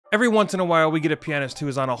Every once in a while we get a pianist who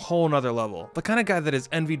is on a whole nother level, the kind of guy that is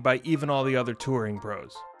envied by even all the other touring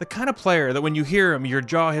pros. The kind of player that when you hear him, your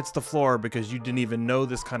jaw hits the floor because you didn't even know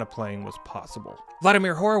this kind of playing was possible.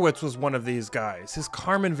 Vladimir Horowitz was one of these guys. His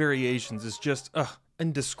Carmen Variations is just,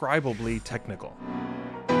 indescribably technical.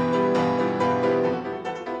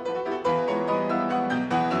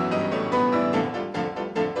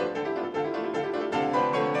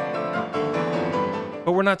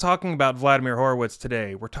 But we're not talking about Vladimir Horowitz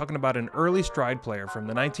today. We're talking about an early stride player from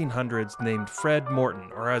the 1900s named Fred Morton,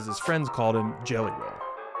 or as his friends called him, Jelly Roll.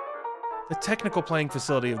 The technical playing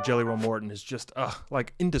facility of Jelly Roll Morton is just,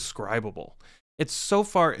 indescribable. It's so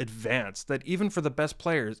far advanced that even for the best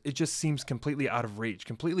players, it just seems completely out of reach,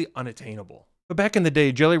 completely unattainable. But back in the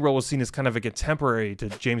day, Jelly Roll was seen as kind of a contemporary to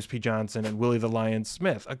James P. Johnson and Willie the Lion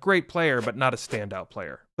Smith, a great player, but not a standout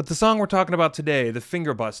player. But the song we're talking about today, The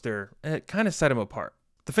Finger Buster, it kind of set him apart.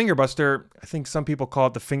 The Finger Buster, I think some people call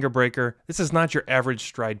it the Finger Breaker. This is not your average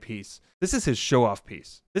stride piece. This is his show-off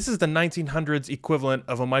piece. This is the 1900s equivalent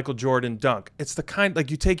of a Michael Jordan dunk. It's the kind,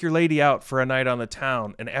 like you take your lady out for a night on the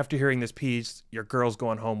town, and after hearing this piece, your girl's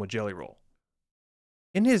going home with Jelly Roll.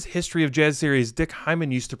 In his History of Jazz series, Dick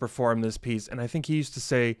Hyman used to perform this piece, and I think he used to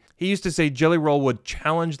say Jelly Roll would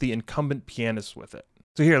challenge the incumbent pianist with it.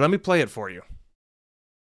 So here, let me play it for you.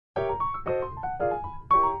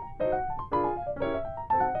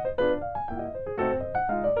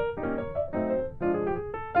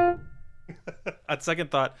 At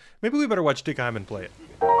second thought, maybe we better watch Dick Hyman play it.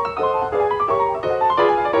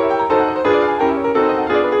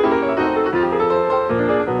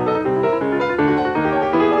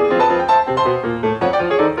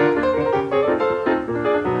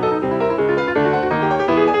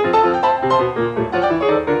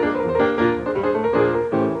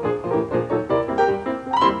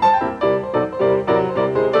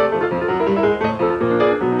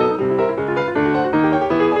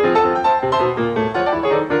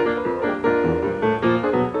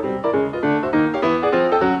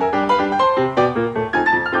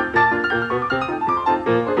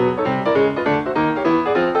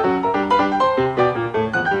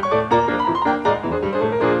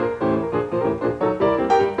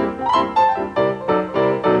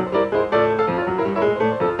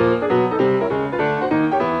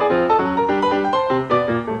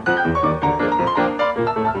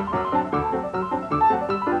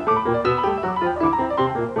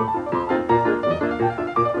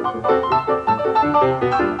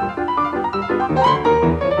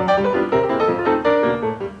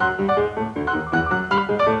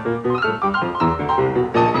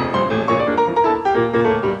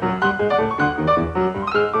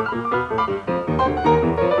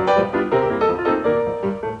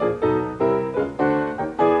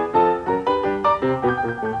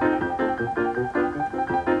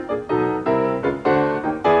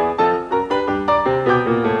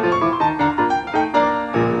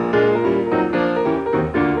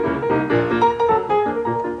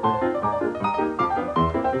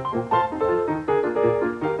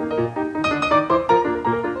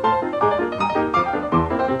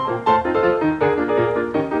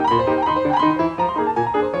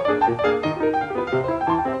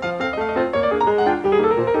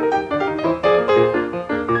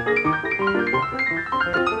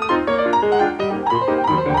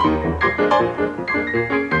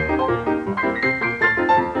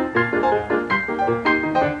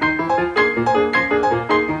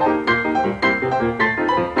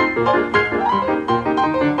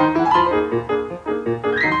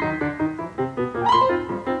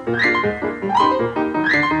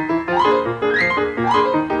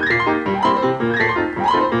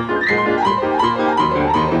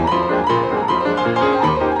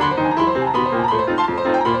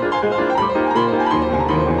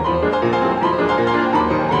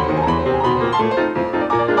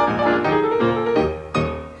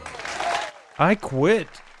 I quit.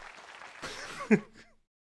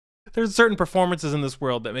 There's certain performances in this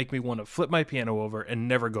world that make me want to flip my piano over and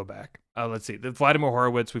never go back. Let's see. The Vladimir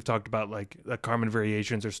Horowitz, we've talked about, like the Carmen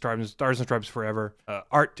Variations or Stars and Stripes Forever.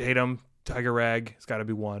 Art Tatum, Tiger Rag, has got to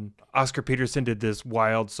be one. Oscar Peterson did this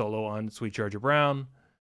wild solo on Sweet Georgia Brown.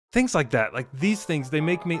 Things like that. Like these things, they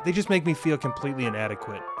just make me feel completely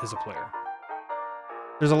inadequate as a player.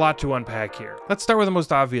 There's a lot to unpack here. Let's start with the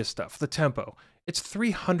most obvious stuff, the tempo. It's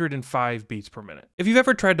 305 beats per minute. If you've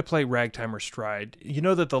ever tried to play ragtime or stride, you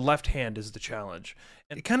know that the left hand is the challenge.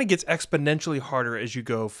 And it kind of gets exponentially harder as you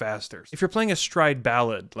go faster. If you're playing a stride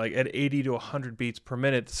ballad, like at 80 to 100 beats per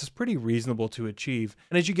minute, this is pretty reasonable to achieve.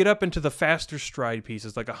 And as you get up into the faster stride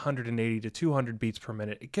pieces, like 180 to 200 beats per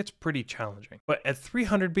minute, it gets pretty challenging. But at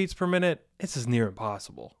 300 beats per minute, this is near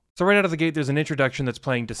impossible. So right out of the gate, there's an introduction that's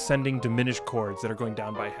playing descending diminished chords that are going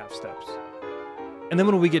down by half steps. And then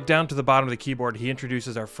when we get down to the bottom of the keyboard, he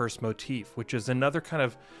introduces our first motif, which is another kind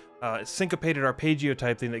of syncopated arpeggio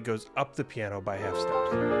type thing that goes up the piano by half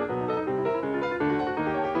steps.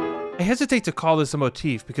 I hesitate to call this a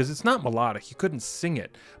motif because it's not melodic, you couldn't sing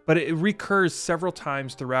it, but it recurs several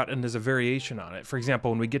times throughout and there's a variation on it. For example,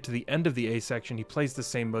 when we get to the end of the A section, he plays the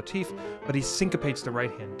same motif, but he syncopates the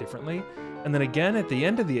right hand differently. And then again, at the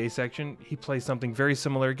end of the A section, he plays something very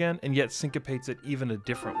similar again, and yet syncopates it even a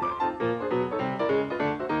different way.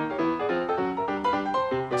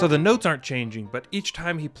 So the notes aren't changing, but each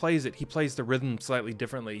time he plays it, he plays the rhythm slightly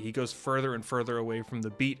differently. He goes further and further away from the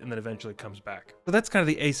beat and then eventually comes back. So that's kind of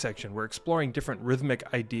the A section. We're exploring different rhythmic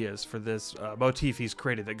ideas for this motif he's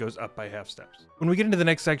created that goes up by half steps. When we get into the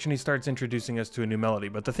next section, he starts introducing us to a new melody,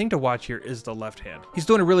 but the thing to watch here is the left hand. He's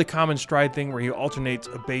doing a really common stride thing where he alternates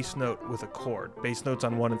a bass note with a chord. Bass notes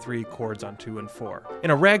on 1 and 3, chords on 2 and 4. In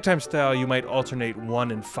a ragtime style, you might alternate 1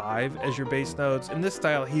 and 5 as your bass notes. In this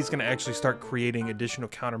style, he's going to actually start creating additional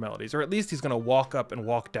counter melodies, or at least he's going to walk up and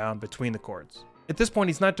walk down between the chords. At this point,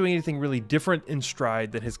 he's not doing anything really different in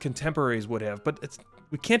stride than his contemporaries would have, but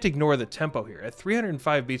we can't ignore the tempo here. At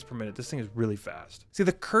 305 beats per minute, this thing is really fast. See,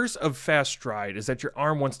 the curse of fast stride is that your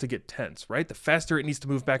arm wants to get tense, right? The faster it needs to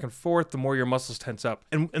move back and forth, the more your muscles tense up.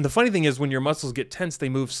 And the funny thing is, when your muscles get tense, they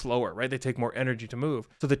move slower, right? They take more energy to move.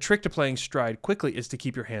 So the trick to playing stride quickly is to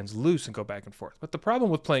keep your hands loose and go back and forth. But the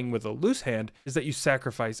problem with playing with a loose hand is that you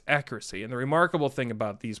sacrifice accuracy. And the remarkable thing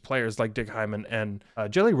about these players like Dick Hyman and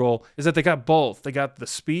Jelly Roll is that they got both. They got the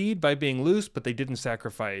speed by being loose, but they didn't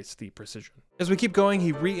sacrifice the precision. As we keep going,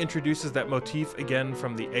 he reintroduces that motif again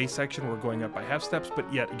from the A section. We're going up by half steps,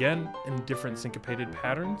 but yet again in different syncopated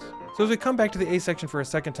patterns. So as we come back to the A section for a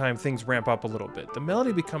second time, things ramp up a little bit. The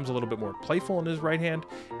melody becomes a little bit more playful in his right hand,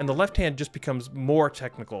 and the left hand just becomes more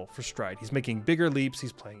technical for stride. He's making bigger leaps,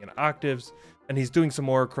 he's playing in octaves, and he's doing some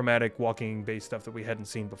more chromatic walking bass stuff that we hadn't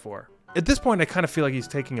seen before. At this point, I kind of feel like he's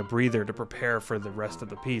taking a breather to prepare for the rest of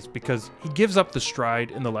the piece because he gives up the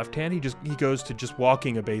stride in the left hand. He goes to just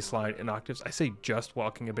walking a bass line in octaves. I say just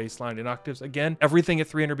walking a bass line in octaves. Again, everything at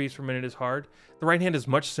 300 beats per minute is hard. The right hand is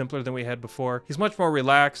much simpler than we had before. He's much more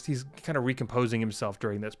relaxed. He's kind of recomposing himself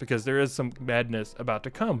during this because there is some madness about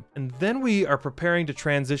to come. And then we are preparing to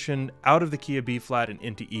transition out of the key of B flat and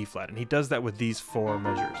into E flat. And he does that with these 4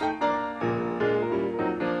 measures.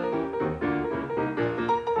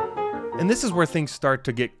 And this is where things start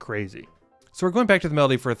to get crazy. So we're going back to the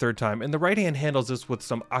melody for a third time, and the right hand handles this with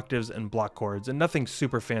some octaves and block chords, and nothing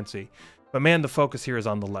super fancy. But man, the focus here is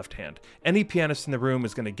on the left hand. Any pianist in the room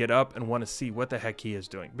is going to get up and want to see what the heck he is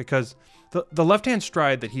doing, because the left hand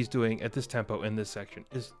stride that he's doing at this tempo in this section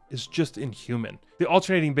is just inhuman. The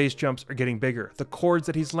alternating bass jumps are getting bigger. The chords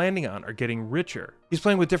that he's landing on are getting richer. He's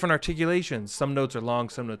playing with different articulations. Some notes are long,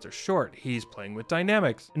 some notes are short. He's playing with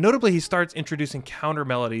dynamics. And notably, he starts introducing counter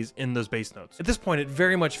melodies in those bass notes. At this point, it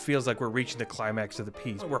very much feels like we're reaching the climax of the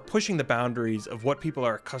piece. We're pushing the boundaries of what people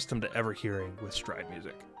are accustomed to ever hearing with stride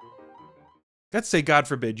music. Let's say, God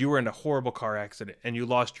forbid, you were in a horrible car accident and you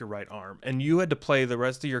lost your right arm and you had to play the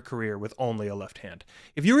rest of your career with only a left hand.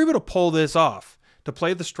 If you were able to pull this off, to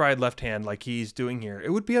play the stride left hand like he's doing here,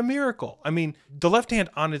 it would be a miracle. I mean, the left hand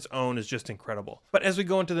on its own is just incredible. But as we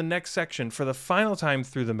go into the next section, for the final time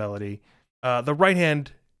through the melody, the right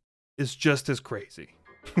hand is just as crazy.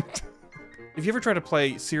 If you ever try to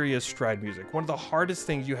play serious stride music, one of the hardest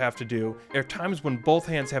things you have to do are times when both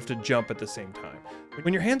hands have to jump at the same time.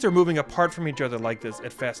 When your hands are moving apart from each other like this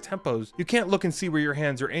at fast tempos, you can't look and see where your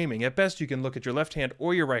hands are aiming. At best, you can look at your left hand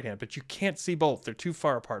or your right hand, but you can't see both. They're too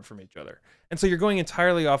far apart from each other. And so you're going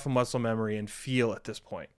entirely off of muscle memory and feel at this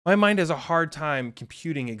point. My mind has a hard time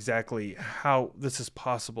computing exactly how this is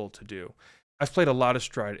possible to do. I've played a lot of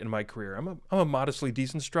stride in my career. I'm a modestly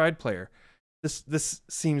decent stride player. This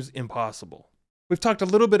seems impossible. We've talked a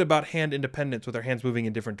little bit about hand independence with our hands moving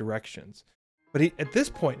in different directions. But at this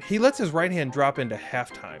point, he lets his right hand drop into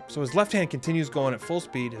half time. So his left hand continues going at full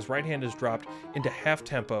speed, his right hand is dropped into half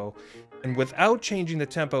tempo, and without changing the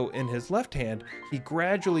tempo in his left hand, he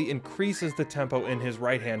gradually increases the tempo in his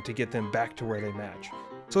right hand to get them back to where they match.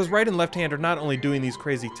 So his right and left hand are not only doing these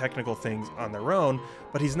crazy technical things on their own,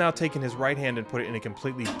 but he's now taken his right hand and put it in a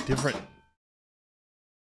completely different.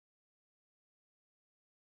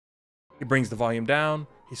 He brings the volume down,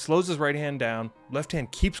 he slows his right hand down, left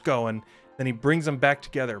hand keeps going, then he brings them back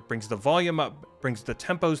together, brings the volume up, brings the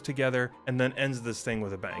tempos together, and then ends this thing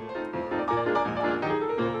with a bang.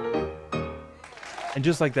 And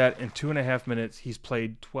just like that, in 2.5 minutes, he's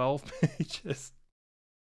played 12 pages.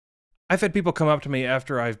 I've had people come up to me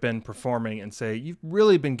after I've been performing and say, "You've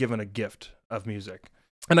really been given a gift of music."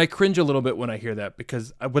 And I cringe a little bit when I hear that,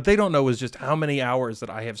 because what they don't know is just how many hours that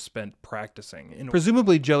I have spent practicing. And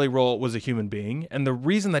presumably Jelly Roll was a human being, and the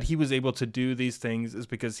reason that he was able to do these things is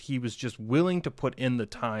because he was just willing to put in the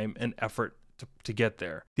time and effort to get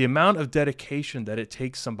there. The amount of dedication that it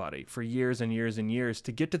takes somebody for years and years and years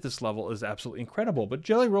to get to this level is absolutely incredible. But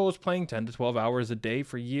Jelly Roll was playing 10 to 12 hours a day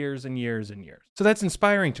for years and years and years. So that's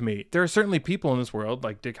inspiring to me. There are certainly people in this world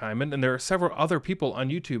like Dick Hyman, and there are several other people on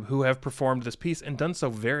YouTube who have performed this piece and done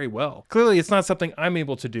so very well. Clearly it's not something I'm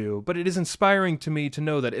able to do, but it is inspiring to me to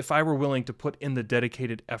know that if I were willing to put in the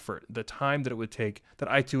dedicated effort, the time that it would take,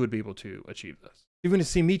 that I too would be able to achieve this. You're going to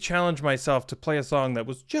see me challenge myself to play a song that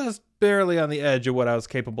was just barely on the edge of what I was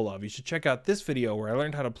capable of. You should check out this video where I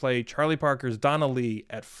learned how to play Charlie Parker's Donna Lee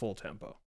at full tempo.